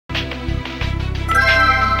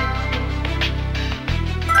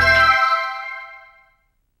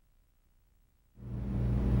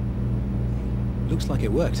Looks like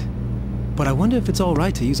it worked. But I wonder if it's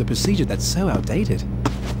alright to use a procedure that's so outdated.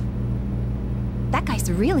 That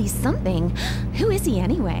guy's really something. Who is he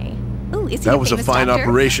anyway? Ooh, is he That was a fine doctor?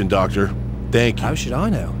 operation, Doctor. Thank you. How should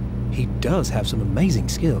I know? He does have some amazing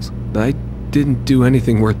skills. I didn't do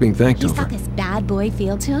anything worth being thanked He's over. got this bad boy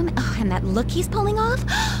feel to him. Oh, and that look he's pulling off.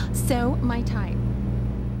 So my type.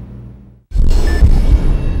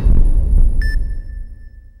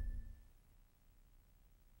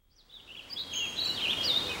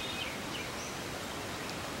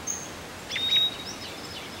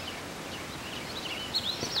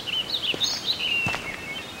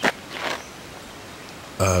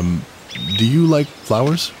 Do you like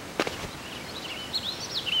flowers?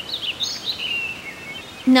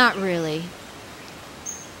 Not really.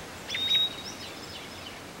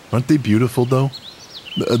 Aren't they beautiful, though?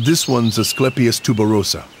 This one's Asclepias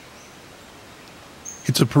tuberosa.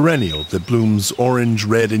 It's a perennial that blooms orange,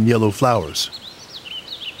 red, and yellow flowers.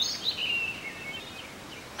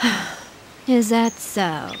 Is that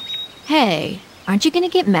so? Hey, aren't you gonna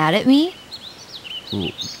get mad at me?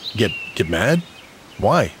 Get mad?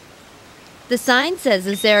 Why? The sign says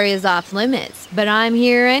this area's off limits, but I'm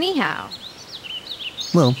here anyhow.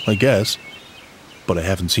 Well, I guess. But I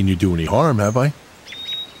haven't seen you do any harm, have I?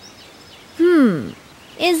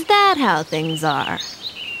 Is that how things are?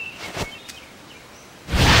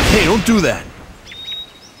 Hey, don't do that!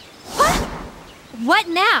 What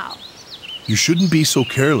now? You shouldn't be so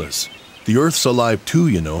careless. The Earth's alive too,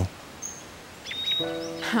 you know.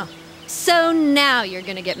 Huh. So now you're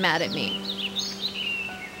gonna get mad at me.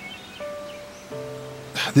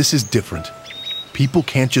 This is different. People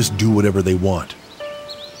can't just do whatever they want.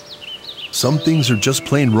 Some things are just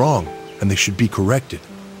plain wrong, and they should be corrected.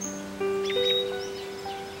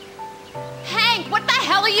 Hank, what the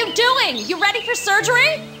hell are you doing? You ready for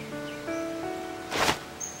surgery?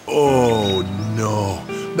 Oh, no.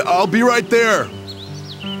 I'll be right there.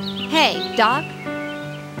 Hey, Doc.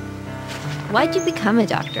 Why'd you become a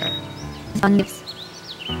doctor?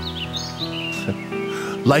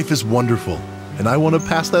 Life is wonderful, and I want to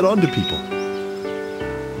pass that on to people.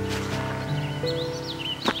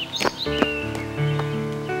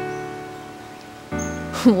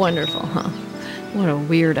 Wonderful, huh? What a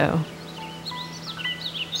weirdo.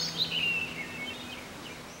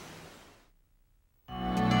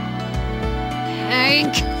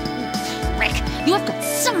 Hank! Rick, you have got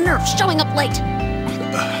some nerve showing up late.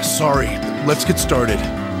 Sorry. Let's get started.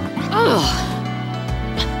 Ugh.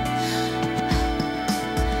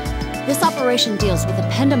 This operation deals with the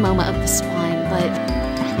ependymoma of the spine, but...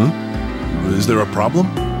 Is there a problem?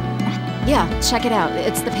 Yeah, check it out.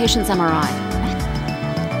 It's the patient's MRI.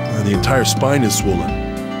 The entire spine is swollen.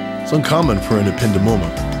 It's uncommon for an ependymoma.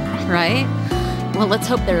 Right? Well, let's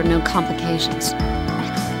hope there are no complications.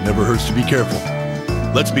 Never hurts to be careful.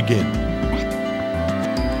 Let's begin.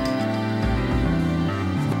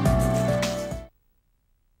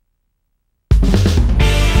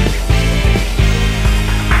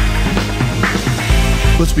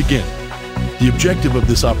 Let's begin. The objective of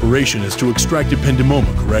this operation is to extract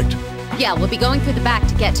ependymoma, correct? Yeah, we'll be going through the back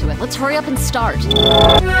to get to it. Let's hurry up and start.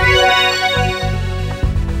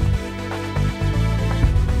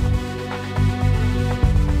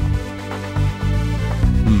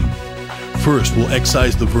 First, we'll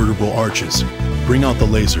excise the vertebral arches. Bring out the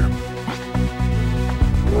laser.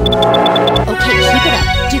 Okay, keep it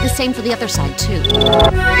up. Do the same for the other side, too.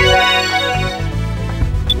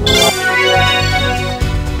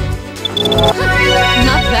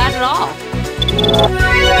 Not bad at all.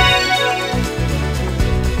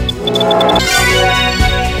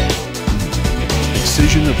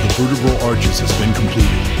 Excision of the vertebral arches has been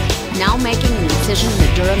completed. Now making an incision in the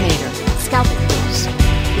dura mater. Scalpel, please.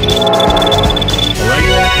 Alright,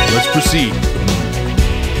 let's proceed.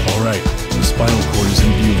 Alright, the spinal cord is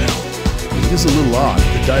in view now. It is a little odd.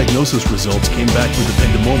 The diagnosis results came back with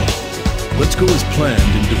ependymoma. Let's go as planned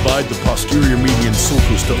and divide the posterior median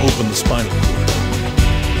sulcus to open the spinal cord.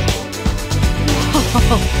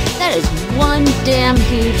 That is one damn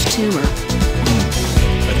huge tumor.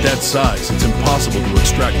 At that size, it's impossible to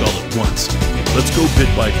extract all at once. Let's go bit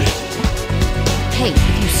by bit. Hey,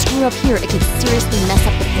 if you screw up here, it could seriously mess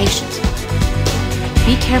up the patient.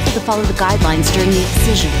 Be careful to follow the guidelines during the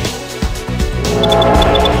excision.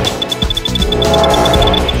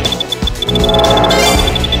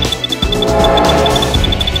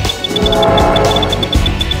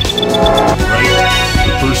 Right,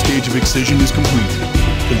 the first stage of excision is complete.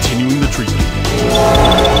 Continuing the treatment.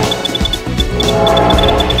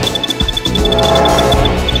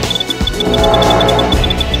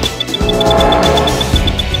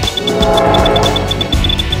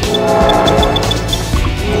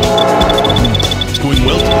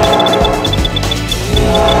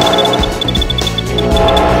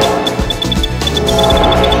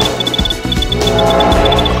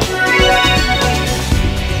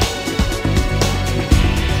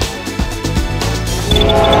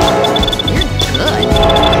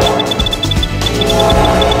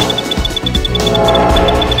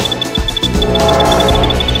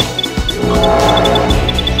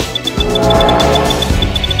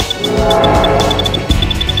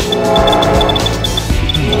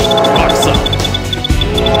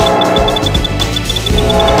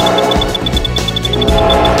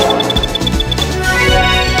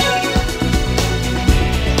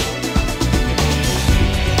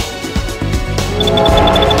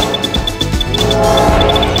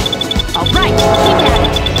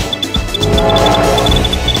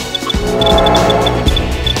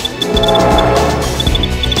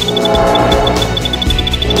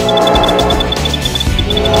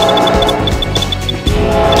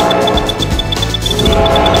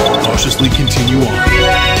 safely continue on.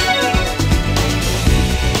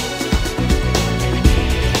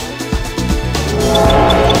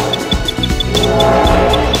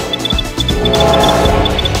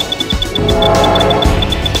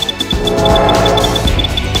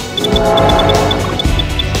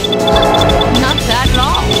 Not bad at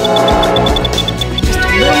all. Just a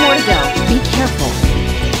little more to go. Be careful.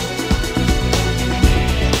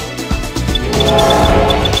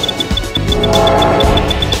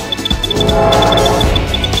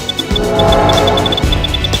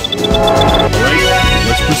 Alright,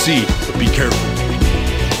 let's proceed, but be careful.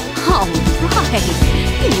 All right.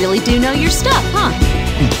 You really do know your stuff, huh?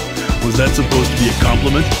 Was that supposed to be a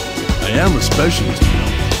compliment? I am a specialist, you know.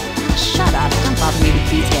 Shut up. Don't bother me with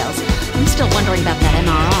details. I'm still wondering about that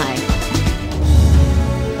MRI.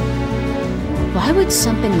 Why would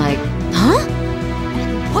something like... Huh?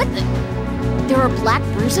 What the... There are black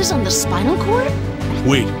bruises on the spinal cord?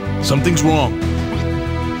 Wait, something's wrong.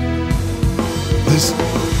 This...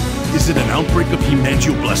 Is it an outbreak of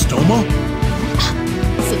hemangioblastoma?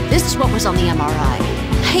 So this is what was on the MRI.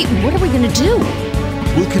 Hey, what are we gonna do?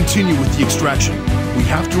 We'll continue with the extraction. We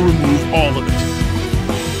have to remove all of it.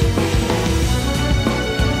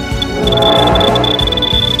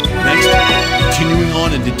 Next, continuing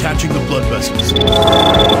on and detaching the blood vessels.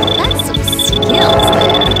 That's some skills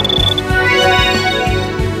there.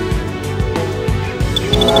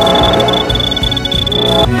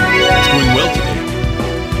 It's going well today.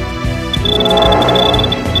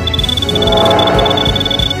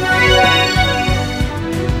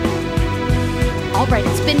 All right,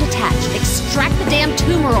 it's been detached. Extract the damn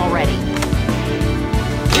tumor already.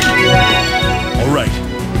 All right,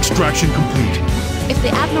 extraction complete. If the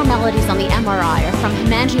abnormalities on the MRI are from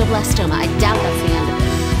hemangioblastoma, I doubt that's the end of it.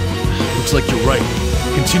 Looks like you're right.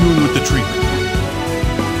 Continuing with the treatment.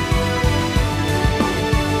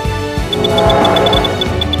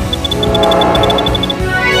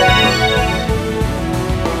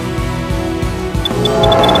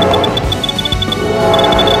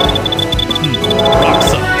 Rock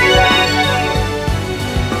solid.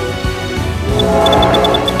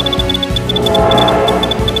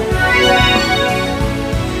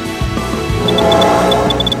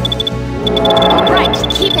 All right,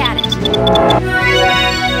 keep at it.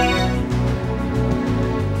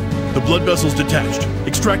 The blood vessel's detached.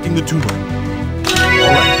 Extracting the tumor.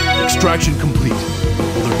 All right, extraction complete.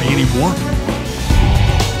 Will there be any more?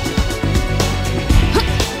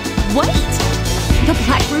 Wait! The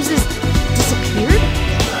black bruises disappeared?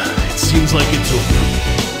 It seems like it's over.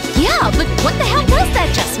 Yeah, but what the hell was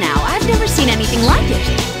that just now? I've never seen anything like it.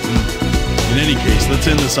 In any case, let's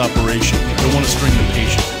end this operation. I don't want to strain the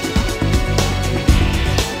patient.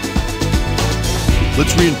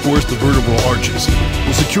 Let's reinforce the vertebral arches.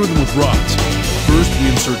 We'll secure them with rods. First, we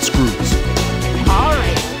insert screws. All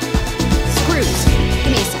right. Screws.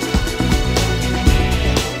 Give me a sec.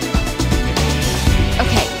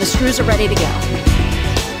 Okay, the screws are ready to go.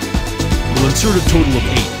 We'll insert a total of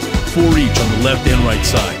 8, 4 each on the left and right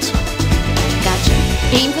sides. Gotcha.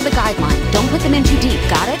 Aim for the guideline. Don't put them in too deep,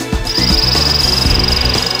 got it?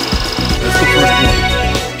 That's the first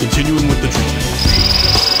one. Continuing with the treatment.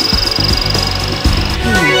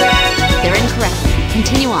 They're incorrect.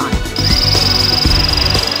 Continue on.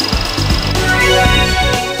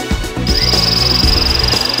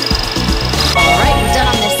 All right, we're done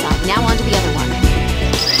on this side. Now on to the other one.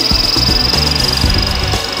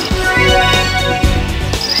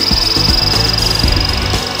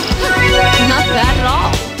 Not bad at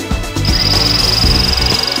all.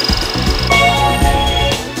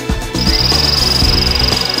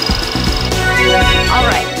 All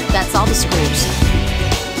right, that's all the screws.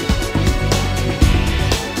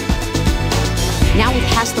 Now we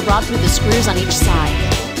pass the rod through the screws on each side.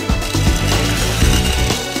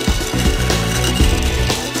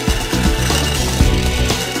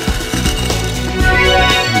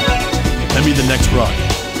 Hand me the next rod.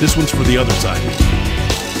 This one's for the other side.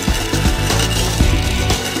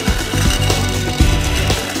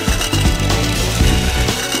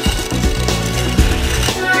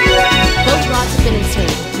 Both rods have been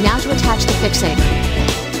inserted. Now to attach the fixator.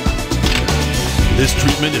 This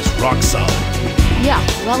treatment is rock solid. Yeah,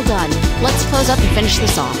 well done. Let's close up and finish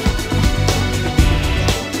this off.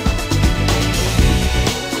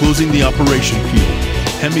 Closing the operation field.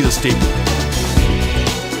 Hand me the stapler.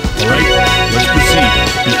 All right, let's proceed.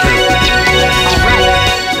 Be careful. All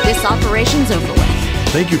right, this operation's over with.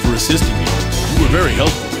 Thank you for assisting me. You were very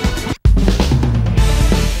helpful.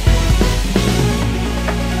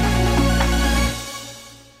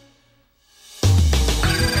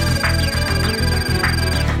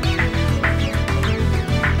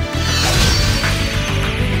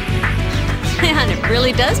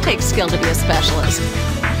 really does take skill to be a specialist.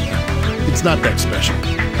 It's not that special.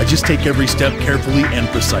 I just take every step carefully and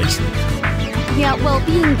precisely. Yeah, well,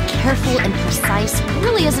 being careful and precise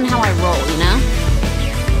really isn't how I roll, you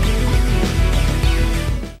know?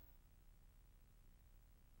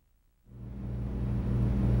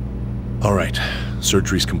 All right,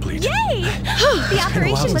 surgery's complete. Yay! The It's been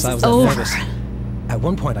a while operation since was I was over. that nervous. At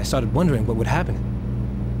one point, I started wondering what would happen.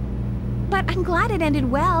 But I'm glad it ended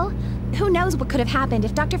well. Who knows what could have happened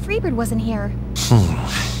if Dr. Freebird wasn't here.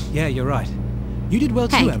 Yeah, you're right. You did well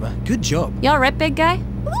too, Hey. Emma. Good job. You alright, big guy?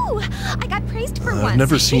 Ooh, I got praised for once. I've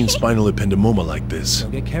never seen spinal ependymoma like this.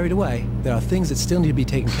 Don't get carried away. There are things that still need to be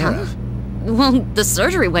taken care of. Well, the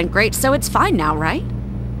surgery went great, so it's fine now, right?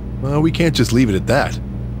 Well, we can't just leave it at that.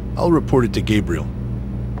 I'll report it to Gabriel.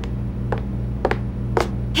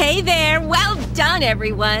 Hey there! Well done,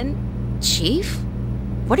 everyone! Chief?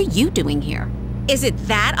 What are you doing here? Is it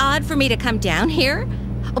that odd for me to come down here?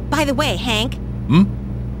 Oh, by the way, Hank.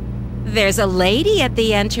 There's a lady at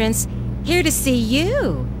the entrance here to see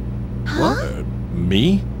you. What?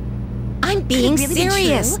 Me? I'm Could it being really be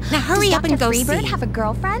serious. true? Now hurry Does up and Dr. go Freebird see. have a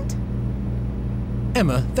girlfriend?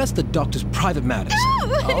 Emma, that's the doctor's private matters.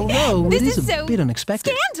 Although This it is is a so bit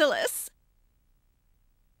unexpected. Scandalous!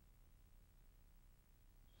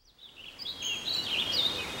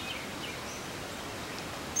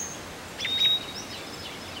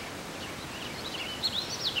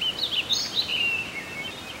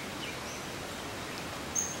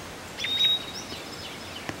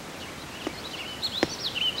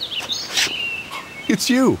 It's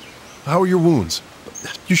you. How are your wounds?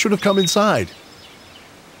 You should have come inside.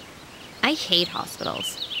 I hate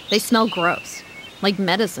hospitals. They smell gross. Like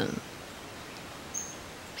medicine.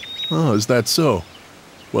 Oh, is that so?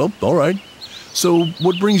 Well, all right. So,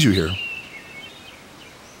 what brings you here?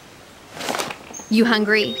 You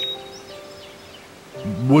hungry?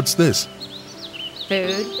 What's this?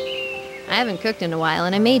 Food? I haven't cooked in a while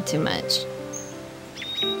and I made too much.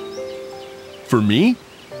 For me?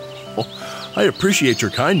 Oh, I appreciate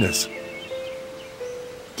your kindness.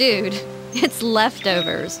 Dude, it's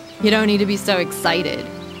leftovers. You don't need to be so excited.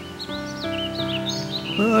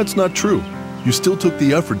 Well, that's not true. You still took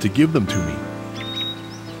the effort to give them to me.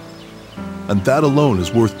 And that alone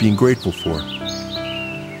is worth being grateful for.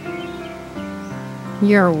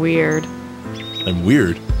 You're weird. I'm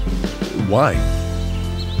weird. Why?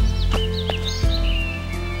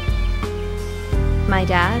 My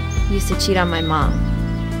dad used to cheat on my mom.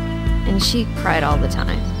 And she cried all the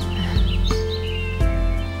time.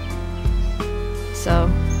 So,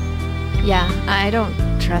 yeah, I don't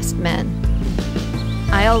trust men.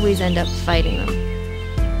 I always end up fighting them.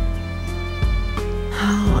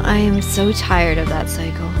 Oh, I am so tired of that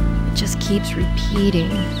cycle. It just keeps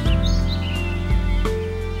repeating.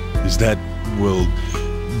 Is that, well,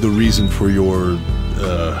 the reason for your,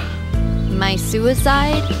 My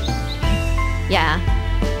suicide? Yeah.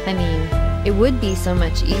 I mean, it would be so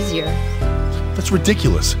much easier. That's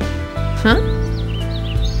ridiculous. Huh?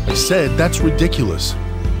 I said that's ridiculous.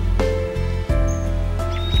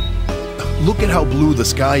 Look at how blue the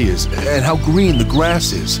sky is and how green the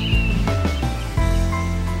grass is.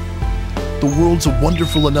 The world's a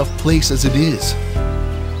wonderful enough place as it is.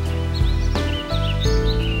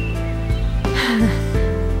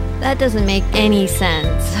 That doesn't make any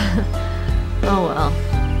sense. Oh well.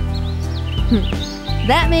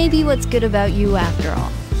 That may be what's good about you after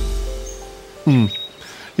all.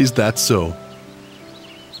 Is that so?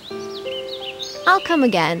 I'll come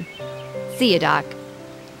again. See you, Doc.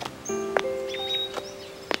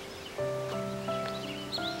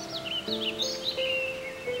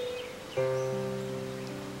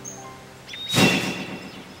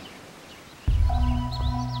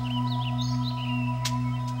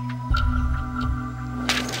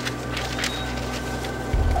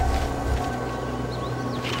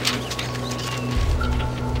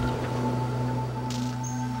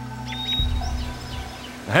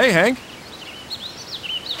 Hey, Hank.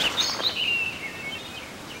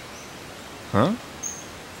 Huh?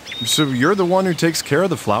 So you're the one who takes care of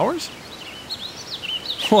the flowers?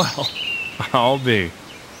 Well, I'll be.